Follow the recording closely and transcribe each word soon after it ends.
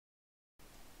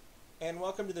And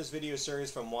welcome to this video series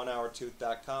from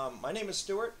onehourtooth.com. My name is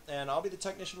Stuart, and I'll be the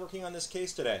technician working on this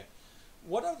case today.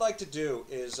 What I'd like to do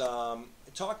is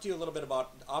talk to you a little bit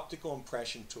about the optical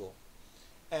impression tool.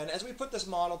 And as we put this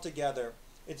model together,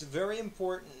 it's very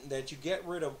important that you get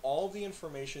rid of all the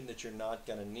information that you're not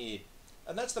going to need.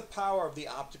 And that's the power of the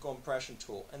optical impression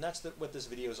tool, and that's what this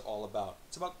video is all about.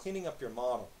 It's about cleaning up your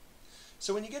model.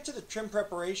 So when you get to the trim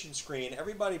preparation screen,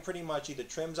 everybody pretty much either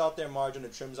trims out their margin or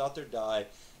trims out their die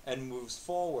and moves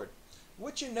forward.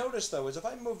 What you notice though is if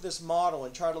I move this model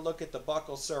and try to look at the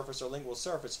buccal surface or lingual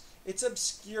surface, it's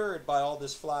obscured by all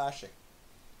this flashing.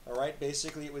 Alright,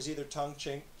 basically it was either tongue,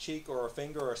 cheek, or a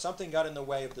finger or something got in the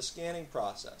way of the scanning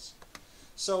process.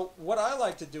 So what I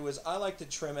like to do is I like to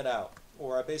trim it out,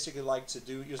 or I basically like to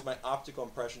use my optical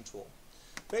impression tool.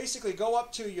 Basically go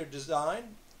up to your design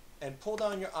and pull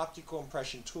down your optical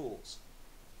impression tools.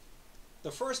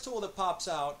 The first tool that pops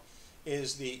out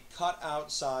is the cut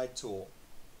outside tool.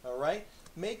 Alright?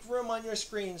 Make room on your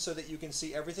screen so that you can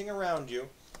see everything around you,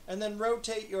 and then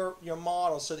rotate your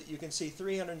model so that you can see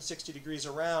 360 degrees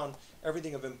around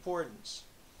everything of importance.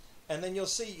 And then you'll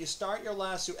see you start your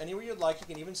lasso anywhere you'd like. You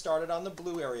can even start it on the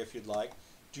blue area if you'd like.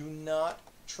 Do not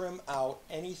trim out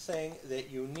anything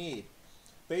that you need.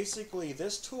 Basically,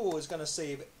 this tool is going to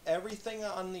save everything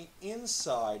on the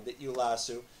inside that you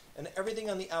lasso, and everything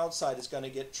on the outside is going to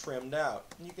get trimmed out.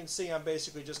 And you can see I'm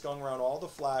basically just going around all the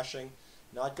flashing,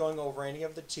 not going over any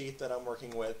of the teeth that I'm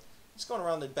working with. Just going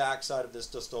around the back side of this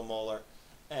distal molar,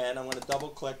 and I'm going to double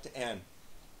click to end.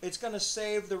 It's going to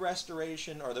save the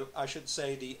restoration, or I should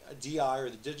say the DI, or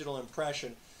the digital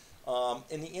impression,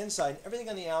 in the inside. Everything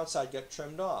on the outside get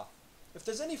trimmed off. If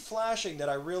there's any flashing that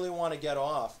I really want to get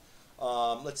off,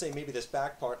 let's say maybe this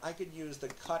back part, I could use the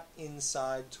cut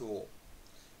inside tool.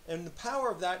 And the power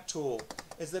of that tool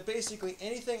is that basically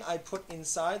anything I put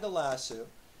inside the lasso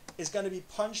is going to be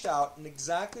punched out in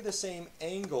exactly the same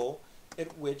angle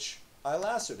at which I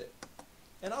lassoed it.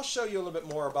 And I'll show you a little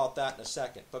bit more about that in a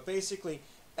second. But basically,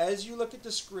 as you look at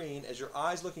the screen, as your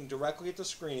eye's looking directly at the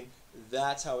screen,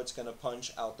 that's how it's going to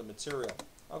punch out the material.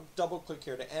 I'll double click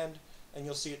here to end, and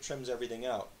you'll see it trims everything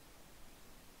out.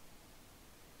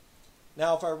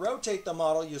 Now if I rotate the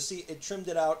model, you'll see it trimmed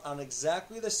it out on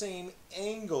exactly the same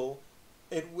angle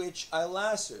at which I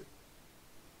lassoed.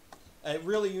 A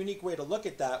really unique way to look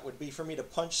at that would be for me to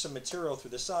punch some material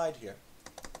through the side here.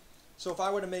 So if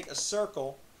I were to make a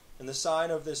circle in the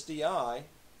side of this DI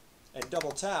and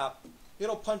double tap,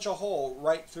 it'll punch a hole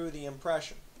right through the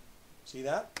impression. See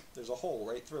that? There's a hole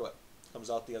right through it. Comes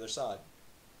out the other side.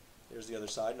 There's the other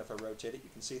side, and if I rotate it, you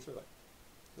can see through it.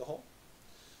 The hole.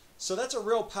 So that's a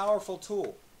real powerful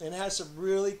tool, and it has some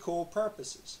really cool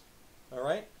purposes.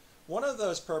 Alright? One of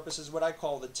those purposes is what I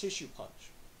call the tissue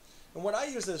punch. And what I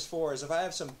use this for is if I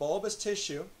have some bulbous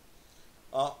tissue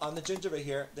on the gingiva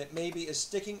here that maybe is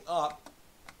sticking up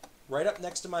right up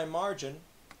next to my margin,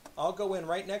 I'll go in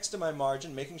right next to my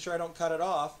margin, making sure I don't cut it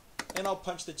off, and I'll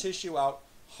punch the tissue out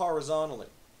horizontally.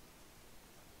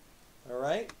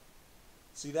 Alright?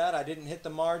 See that? I didn't hit the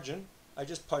margin. I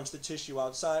just punched the tissue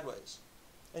out sideways.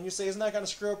 And you say, isn't that going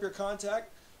to screw up your contact?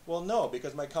 Well, no,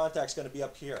 because my contact's going to be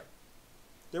up here.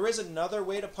 There is another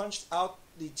way to punch out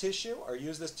the tissue, or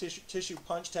use this tissue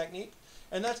punch technique,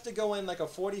 and that's to go in like a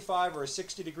 45 or a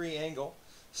 60 degree angle,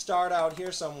 start out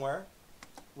here somewhere,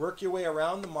 work your way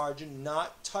around the margin,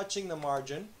 not touching the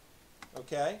margin,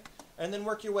 okay, and then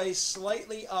work your way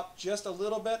slightly up, just a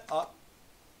little bit up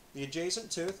the adjacent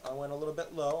tooth. I went a little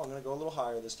bit low, I'm going to go a little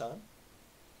higher this time,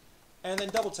 and then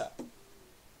double tap.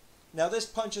 Now this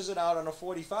punches it out on a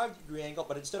 45 degree angle,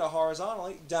 but instead of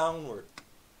horizontally, downward.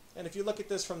 And if you look at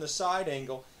this from the side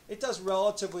angle, it does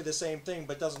relatively the same thing,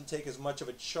 but doesn't take as much of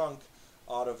a chunk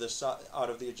out of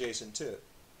the adjacent tooth.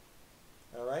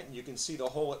 Alright, and you can see the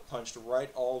hole it punched right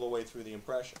all the way through the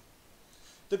impression.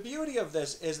 The beauty of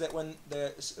this is that when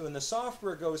the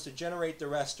software goes to generate the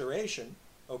restoration,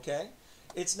 okay,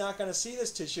 it's not going to see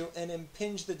this tissue and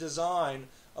impinge the design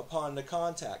upon the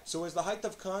contact. So as the height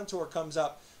of contour comes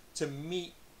up to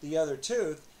meet the other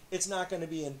tooth, it's not going to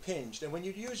be impinged. And when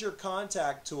you use your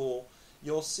contact tool,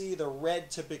 you'll see the red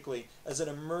typically as it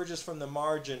emerges from the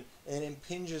margin and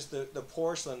impinges the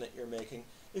porcelain that you're making.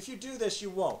 If you do this, you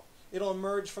won't. It'll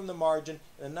emerge from the margin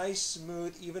in a nice,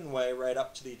 smooth, even way right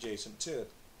up to the adjacent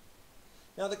tooth.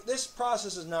 Now this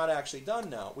process is not actually done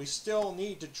now. We still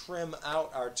need to trim out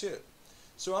our tooth.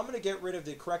 So I'm going to get rid of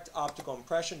the correct optical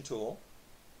impression tool.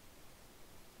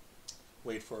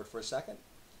 Wait for it for a second.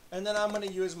 And then I'm going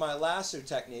to use my lasso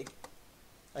technique.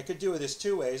 I could do this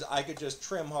two ways. I could just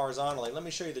trim horizontally. Let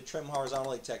me show you the trim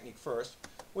horizontally technique first,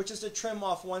 which is to trim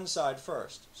off one side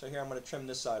first. So here I'm going to trim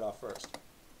this side off first.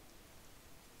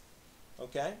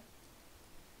 Okay?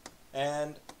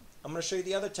 And I'm going to show you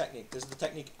the other technique. This is the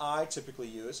technique I typically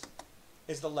use,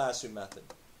 is the lasso method,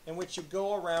 in which you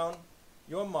go around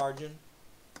your margin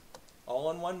all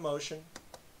in one motion,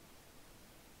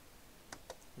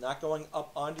 not going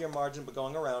up onto your margin but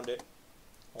going around it,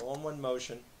 all in one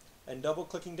motion, and double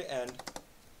clicking to end,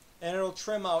 and it'll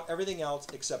trim out everything else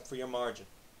except for your margin.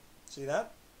 See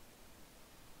that?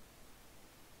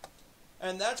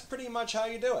 And that's pretty much how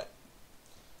you do it.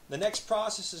 The next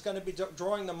process is going to be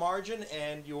drawing the margin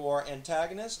and your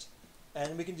antagonist,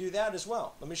 and we can do that as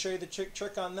well. Let me show you the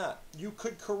trick on that. You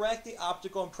could correct the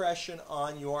optical impression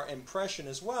on your impression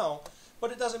as well,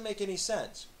 but it doesn't make any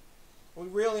sense. We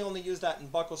really only use that in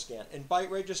buckle scan. In byte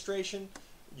registration,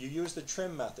 you use the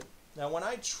trim method. Now when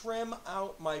I trim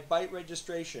out my byte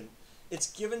registration,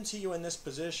 it's given to you in this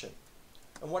position.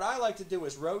 And what I like to do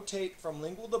is rotate from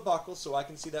lingual to buccal so I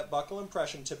can see that buccal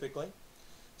impression typically.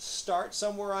 Start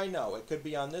somewhere I know. It could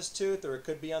be on this tooth or it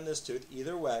could be on this tooth,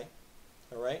 either way.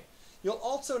 All right? You'll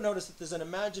also notice that there's an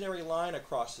imaginary line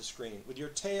across the screen with your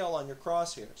tail on your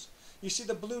crosshairs. You see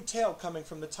the blue tail coming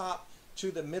from the top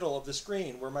to the middle of the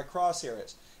screen where my crosshair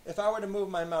is. If I were to move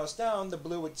my mouse down, the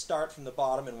blue would start from the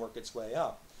bottom and work its way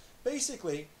up.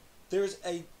 Basically, there's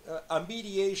a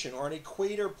mediation or an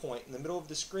equator point in the middle of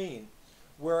the screen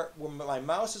where my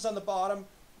mouse is on the bottom,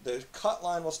 the cut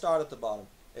line will start at the bottom.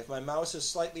 If my mouse is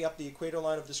slightly up the equator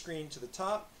line of the screen to the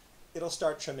top, it'll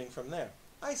start trimming from there.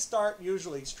 I start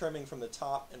usually trimming from the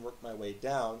top and work my way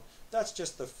down. That's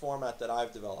just the format that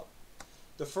I've developed.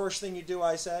 The first thing you do,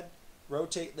 I said,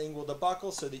 rotate lingual to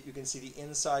buccal so that you can see the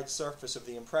inside surface of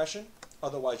the impression.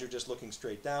 Otherwise, you're just looking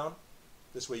straight down.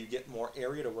 This way you get more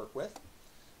area to work with.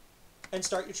 And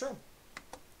start your trim.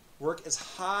 Work as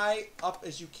high up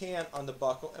as you can on the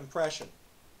buccal impression.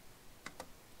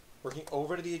 Working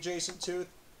over to the adjacent tooth.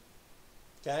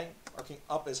 Okay? Working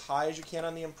up as high as you can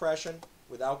on the impression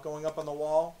without going up on the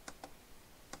wall.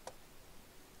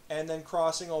 And then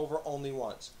crossing over only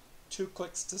once. 2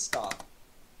 clicks to stop.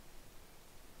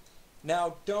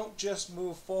 Now don't just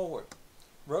move forward.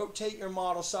 Rotate your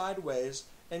model sideways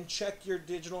and check your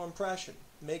digital impression.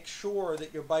 Make sure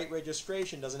that your byte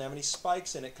registration doesn't have any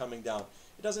spikes in it coming down.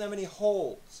 It doesn't have any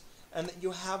holes. And that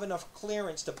you have enough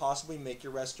clearance to possibly make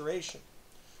your restoration.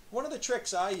 One of the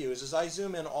tricks I use is I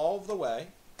zoom in all of the way,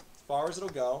 as far as it'll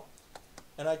go,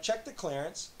 and I check the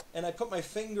clearance, and I put my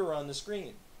finger on the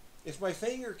screen. If my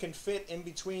finger can fit in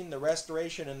between the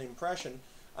restoration and the impression,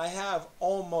 I have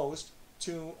almost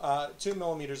 2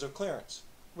 millimeters of clearance,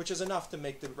 which is enough to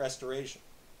make the restoration.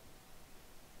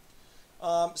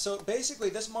 So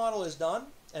basically this model is done,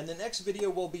 and the next video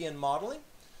will be in modeling.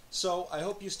 So I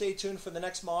hope you stay tuned for the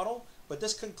next model, but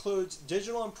this concludes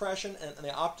digital impression and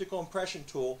the optical impression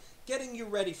tool, getting you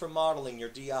ready for modeling your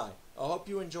DI. I hope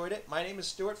you enjoyed it. My name is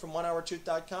Stuart from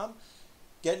onehourtooth.com.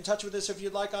 Get in touch with us if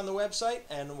you'd like on the website,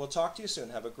 and we'll talk to you soon.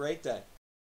 Have a great day.